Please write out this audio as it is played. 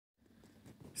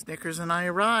Snickers and I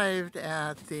arrived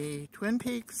at the Twin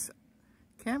Peaks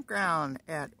Campground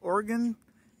at Organ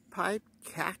Pipe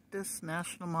Cactus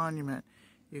National Monument.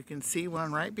 You can see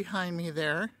one right behind me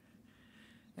there,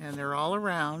 and they're all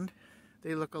around.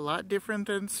 They look a lot different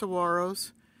than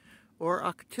saguaros or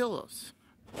ocotillos.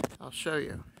 I'll show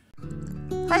you.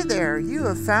 Hi there, you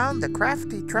have found the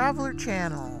Crafty Traveler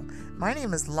channel. My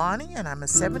name is Lonnie, and I'm a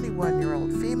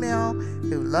 71-year-old female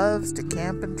who loves to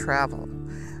camp and travel.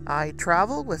 I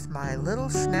travel with my little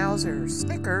Schnauzer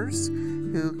Snickers,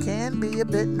 who can be a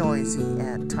bit noisy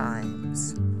at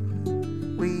times.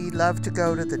 We love to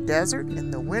go to the desert in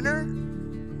the winter,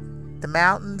 the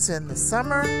mountains in the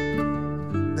summer,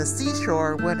 the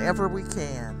seashore whenever we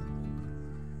can.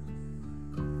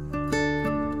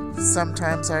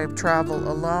 Sometimes I travel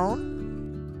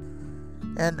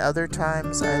alone, and other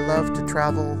times I love to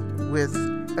travel with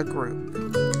a group.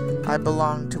 I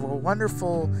belong to a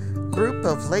wonderful group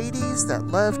of ladies that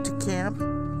love to camp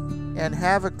and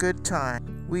have a good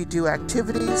time. We do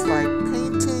activities like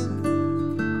painting.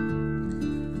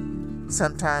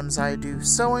 Sometimes I do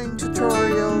sewing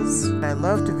tutorials. I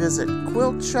love to visit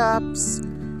quilt shops,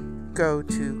 go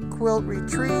to quilt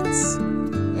retreats,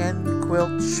 and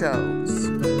quilt shows.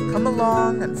 Come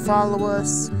along and follow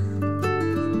us.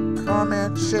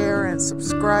 Comment, share, and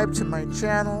subscribe to my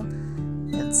channel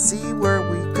and see where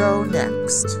we go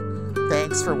next.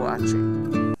 Thanks for watching.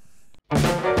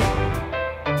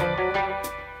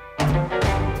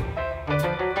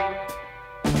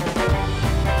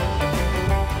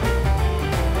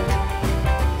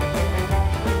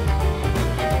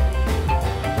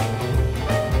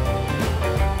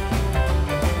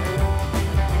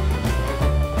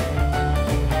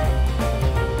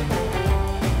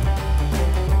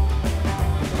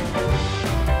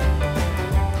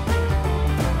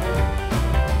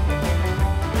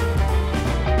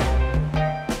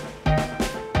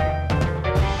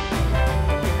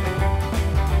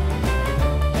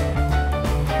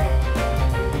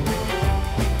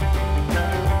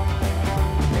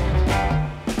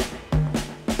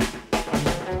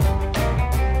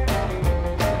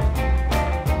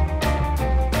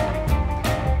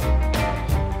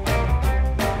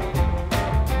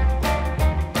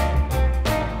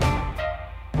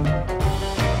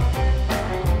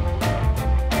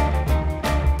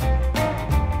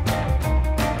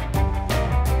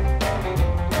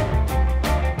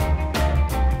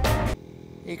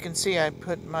 You can see I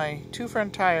put my two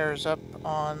front tires up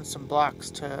on some blocks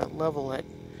to level it.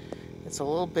 It's a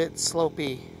little bit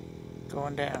slopey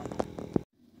going down.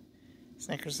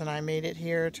 Snickers and I made it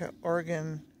here to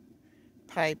Organ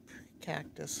Pipe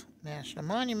Cactus National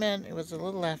Monument. It was a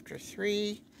little after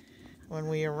 3 when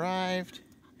we arrived.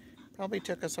 Probably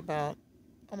took us about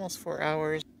almost 4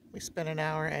 hours. We spent an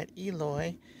hour at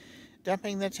Eloy,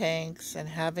 dumping the tanks and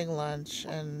having lunch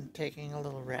and taking a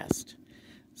little rest.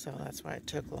 So that's why it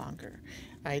took longer.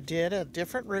 I did a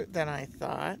different route than I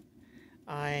thought.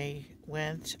 I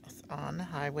went on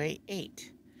Highway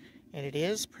 8, and it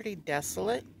is pretty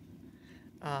desolate,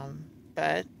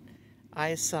 but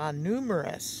I saw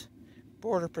numerous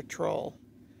Border Patrol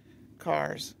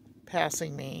cars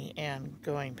passing me and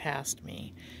going past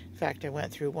me. In fact, I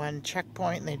went through one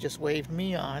checkpoint and they just waved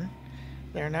me on.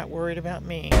 They're not worried about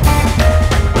me.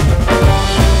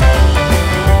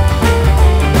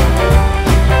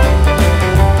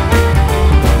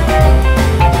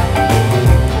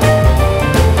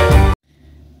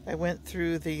 I went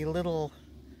through the little,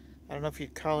 I don't know if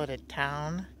you'd call it a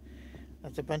town.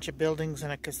 That's a bunch of buildings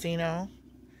and a casino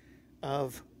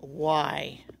of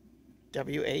Y,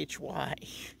 W-H-Y.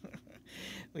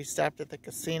 We stopped at the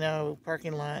casino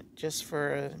parking lot just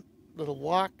for a little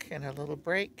walk and a little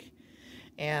break.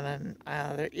 And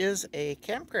there is a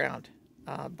campground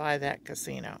by that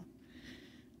casino.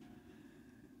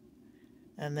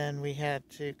 And then we had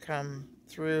to come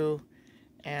through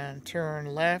and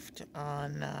turn left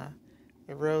on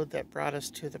the road that brought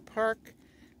us to the park,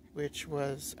 which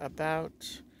was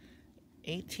about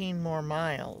 18 more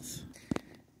miles.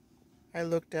 I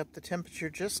looked up the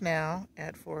temperature just now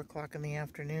at 4 o'clock in the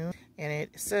afternoon, and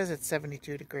it says it's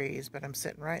 72 degrees, but I'm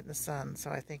sitting right in the sun,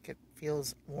 so I think it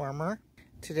feels warmer.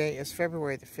 Today is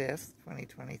February the 5th,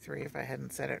 2023, if I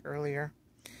hadn't said it earlier.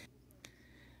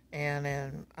 And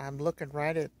then I'm looking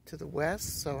right to the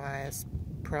west, so I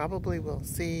probably will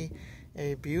see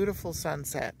a beautiful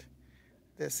sunset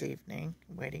this evening.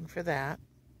 I'm waiting for that.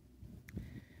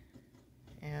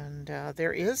 And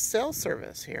there is cell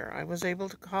service here. I was able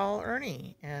to call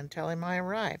Ernie and tell him I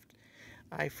arrived.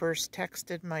 I first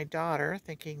texted my daughter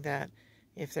thinking that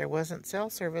if there wasn't cell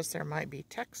service, there might be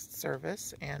text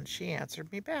service, and she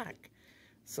answered me back.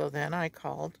 So then I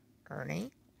called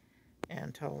Ernie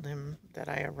and told him that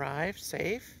I arrived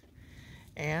safe.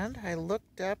 And I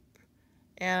looked up,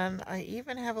 and I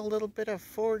even have a little bit of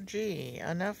 4G,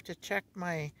 enough to check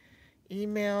my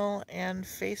email and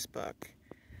Facebook.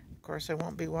 Of course, I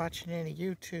won't be watching any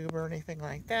YouTube or anything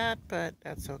like that, but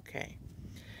that's okay.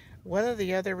 One of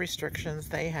the other restrictions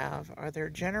they have are their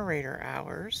generator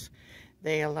hours.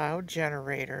 They allow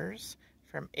generators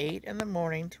from 8 in the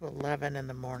morning to 11 in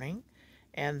the morning,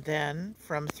 and then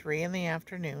from 3 in the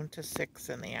afternoon to 6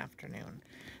 in the afternoon.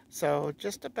 So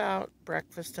just about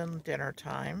breakfast and dinner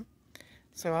time.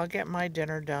 So I'll get my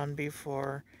dinner done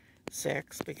before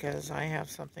 6 because I have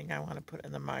something I want to put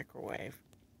in the microwave.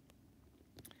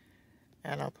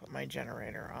 And I'll put my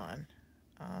generator on.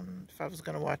 If I was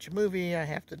going to watch a movie, I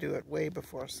have to do it way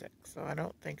before 6. So I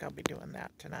don't think I'll be doing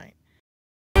that tonight.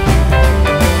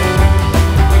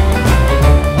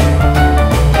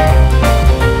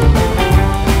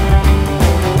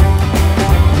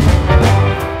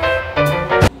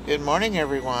 Good morning,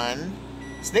 everyone.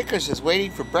 Snickers is waiting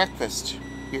for breakfast.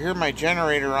 You hear my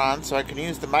generator on so I can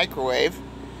use the microwave.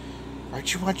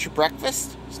 Don't you want your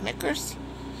breakfast, Snickers?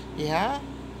 Yeah?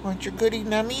 Want your goody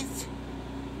nummies?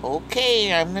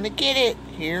 Okay, I'm gonna get it.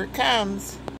 Here it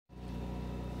comes.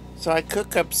 So I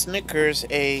cook up Snickers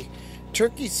a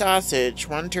turkey sausage,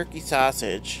 one turkey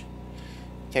sausage.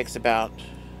 Takes about,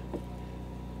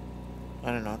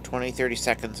 I don't know, 20-30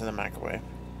 seconds in the microwave.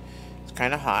 It's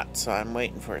kind of hot, so I'm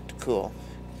waiting for it to cool.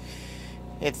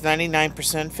 It's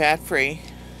 99% fat-free,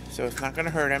 so it's not going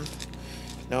to hurt him.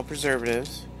 No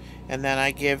preservatives. And then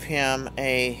I give him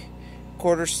a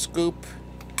 1/4 scoop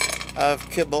of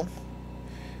kibble,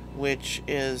 which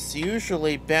is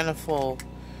usually beneficial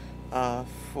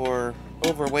for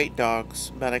overweight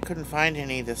dogs, but I couldn't find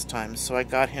any this time, so I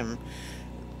got him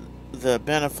the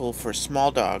beneficial for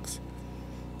small dogs.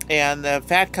 And the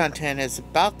fat content is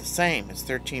about the same. It's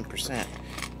 13%.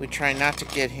 We try not to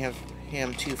get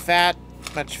him too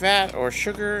much fat or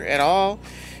sugar at all,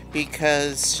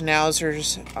 because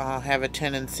Schnauzers have a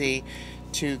tendency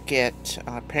to get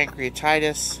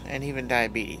pancreatitis and even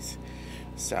diabetes.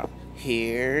 So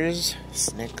here's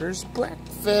Snickers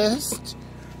breakfast.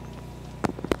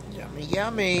 Yummy,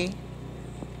 yummy.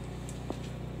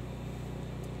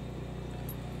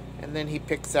 And then he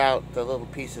picks out the little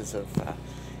pieces of,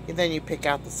 and then you pick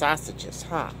out the sausages,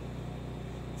 huh?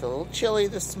 It's a little chilly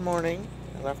this morning.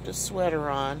 I left a sweater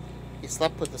on. He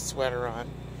slept with a sweater on.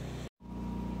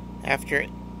 After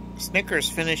Snickers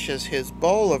finishes his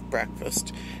bowl of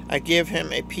breakfast, I give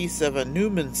him a piece of a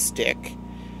Newman stick.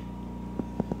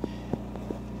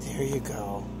 There you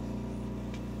go.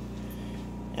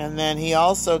 And then he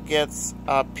also gets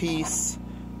a piece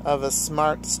of a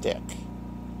Smart Stick.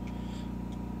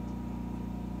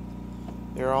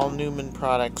 They're all Newman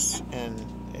products and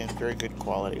very good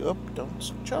quality. Oop,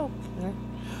 don't choke.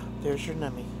 There's your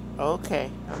nummy.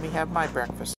 Okay, let me have my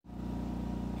breakfast.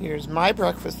 Here's my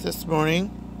breakfast this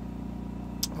morning.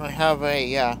 I have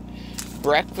a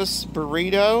breakfast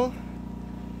burrito.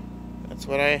 That's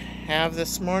what I have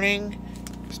this morning.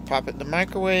 Just pop it in the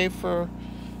microwave for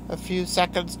a few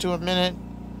seconds to a minute.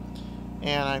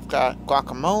 And I've got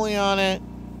guacamole on it.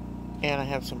 And I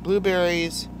have some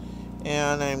blueberries.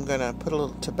 And I'm going to put a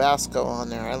little Tabasco on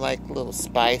there. I like a little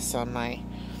spice on my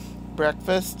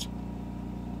breakfast.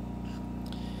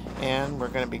 And we're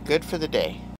going to be good for the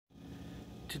day.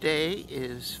 Today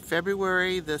is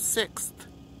February the 6th,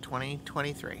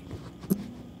 2023.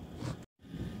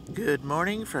 Good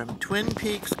morning from Twin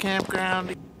Peaks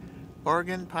Campground,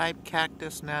 Oregon Pipe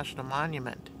Cactus National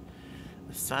Monument.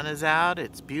 The sun is out.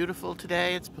 It's beautiful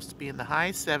today. It's supposed to be in the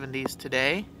high 70s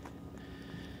today.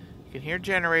 You can hear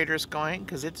generators going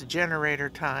because it's generator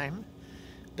time.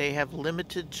 They have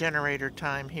limited generator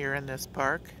time here in this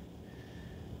park,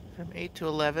 from 8 to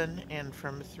 11 and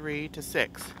from 3 to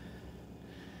 6.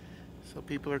 So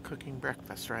people are cooking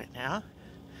breakfast right now.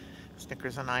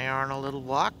 Snickers and I are on a little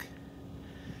walk.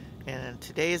 And in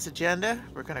today's agenda,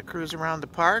 we're going to cruise around the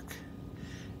park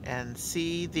and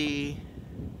see the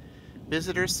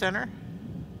visitor center.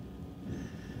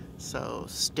 So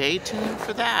stay tuned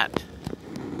for that.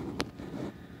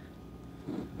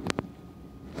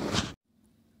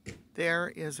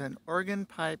 There is an organ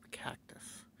pipe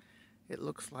cactus. It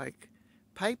looks like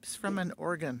pipes from an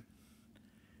organ.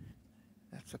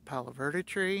 That's a Palo Verde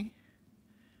tree.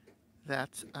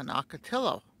 That's an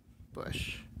ocotillo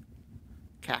bush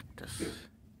cactus.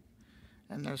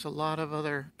 And there's a lot of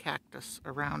other cactus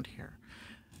around here.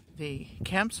 The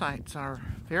campsites are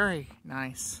very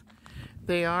nice.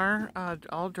 They are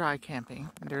all dry camping.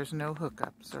 There's no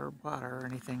hookups or water or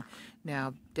anything.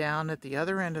 Now, down at the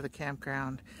other end of the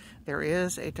campground, there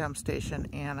is a dump station,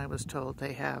 and I was told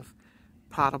they have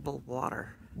potable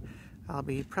water. I'll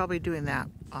be probably doing that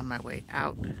on my way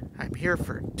out. I'm here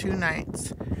for 2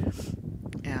 nights,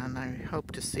 and I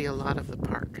hope to see a lot of the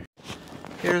park.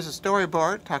 Here's a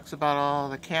storyboard. Talks about all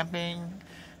the camping.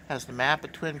 Has the map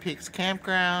of Twin Peaks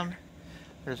Campground.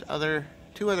 There's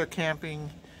 2 other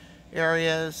camping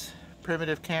areas.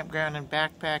 Primitive campground and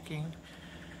backpacking.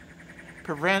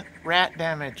 Prevent rat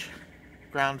damage.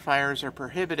 Ground fires are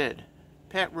prohibited.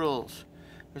 Pet rules.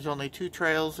 There's only 2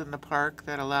 trails in the park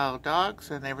that allow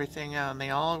dogs and everything, and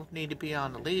they all need to be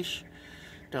on a leash.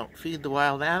 Don't feed the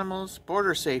wild animals.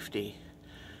 Border safety.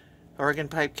 Oregon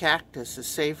pipe cactus is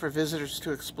safe for visitors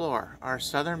to explore. Our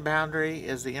southern boundary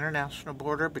is the international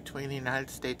border between the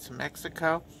United States and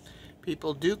Mexico.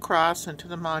 People do cross into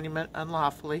the monument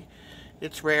unlawfully.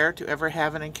 It's rare to ever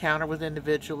have an encounter with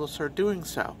individuals who are doing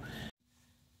so.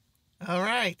 All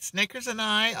right, Snickers and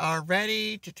I are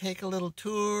ready to take a little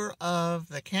tour of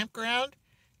the campground,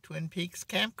 Twin Peaks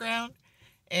Campground,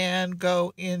 and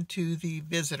go into the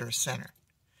visitor center.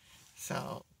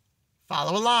 So,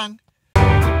 follow along.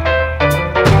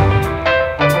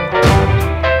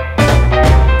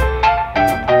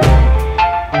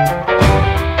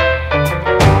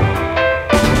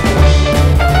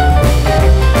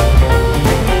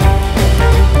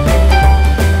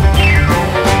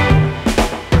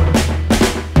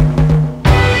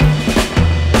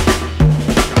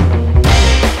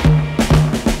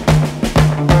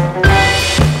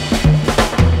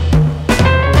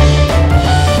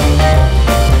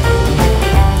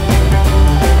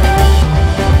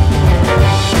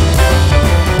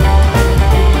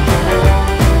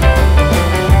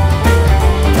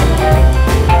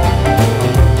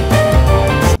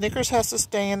 Snickers has to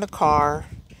stay in the car.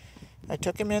 I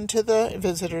took him into the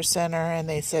visitor center and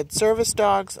they said service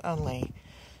dogs only.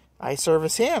 I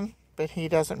service him, but he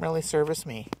doesn't really service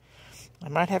me. I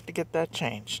might have to get that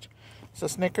changed. So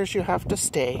Snickers, you have to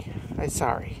stay. I'm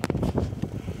sorry.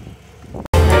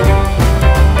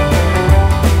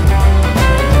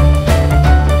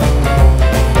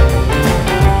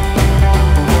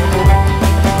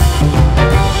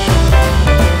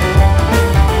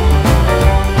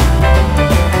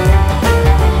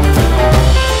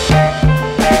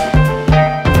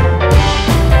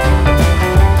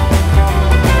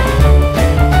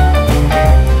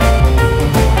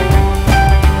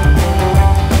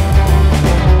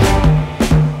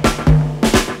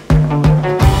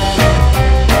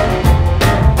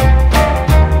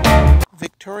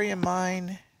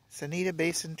 Mine Sanita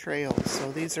Basin Trails.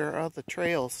 So these are all the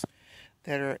trails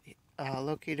that are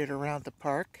located around the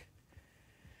park.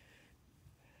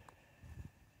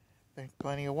 There's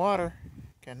plenty of water.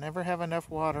 Can never have enough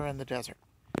water in the desert.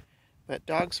 But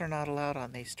dogs are not allowed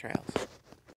on these trails.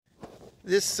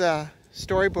 This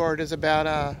storyboard is about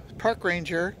a park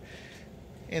ranger.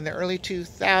 In the early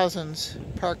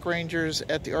 2000s, park rangers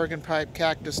at the Oregon Pipe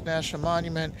Cactus National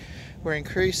Monument were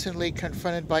increasingly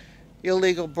confronted by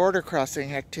illegal border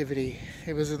crossing activity.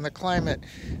 It was in the climate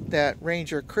that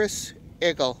Ranger Chris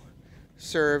Eagle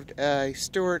served a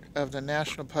steward of the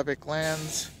National Public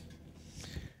Lands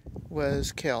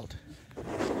was killed.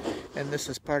 And this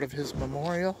is part of his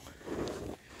memorial.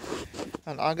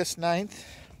 On August 9th,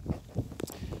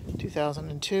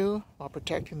 2002, while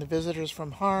protecting the visitors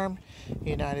from harm,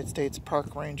 United States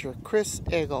Park Ranger Chris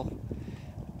Eagle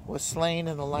was slain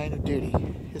in the line of duty.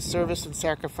 His service and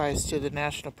sacrifice to the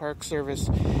National Park Service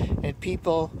and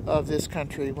people of this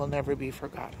country will never be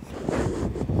forgotten.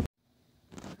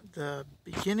 The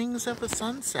beginnings of the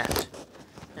sunset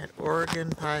at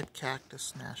Oregon Pipe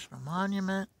Cactus National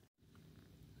Monument.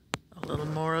 A little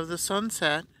more of the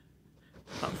sunset,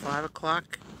 about 5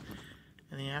 o'clock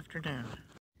in the afternoon.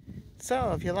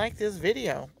 So, if you like this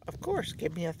video, of course,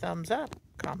 give me a thumbs up,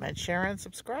 comment, share, and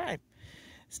subscribe.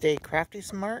 Stay crafty,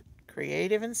 smart,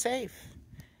 creative, and safe.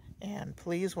 And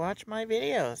please watch my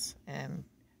videos and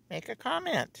make a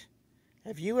comment.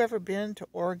 Have you ever been to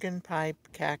Oregon Pipe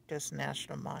Cactus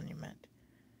National Monument?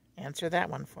 Answer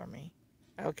that one for me.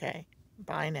 Okay,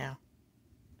 bye now.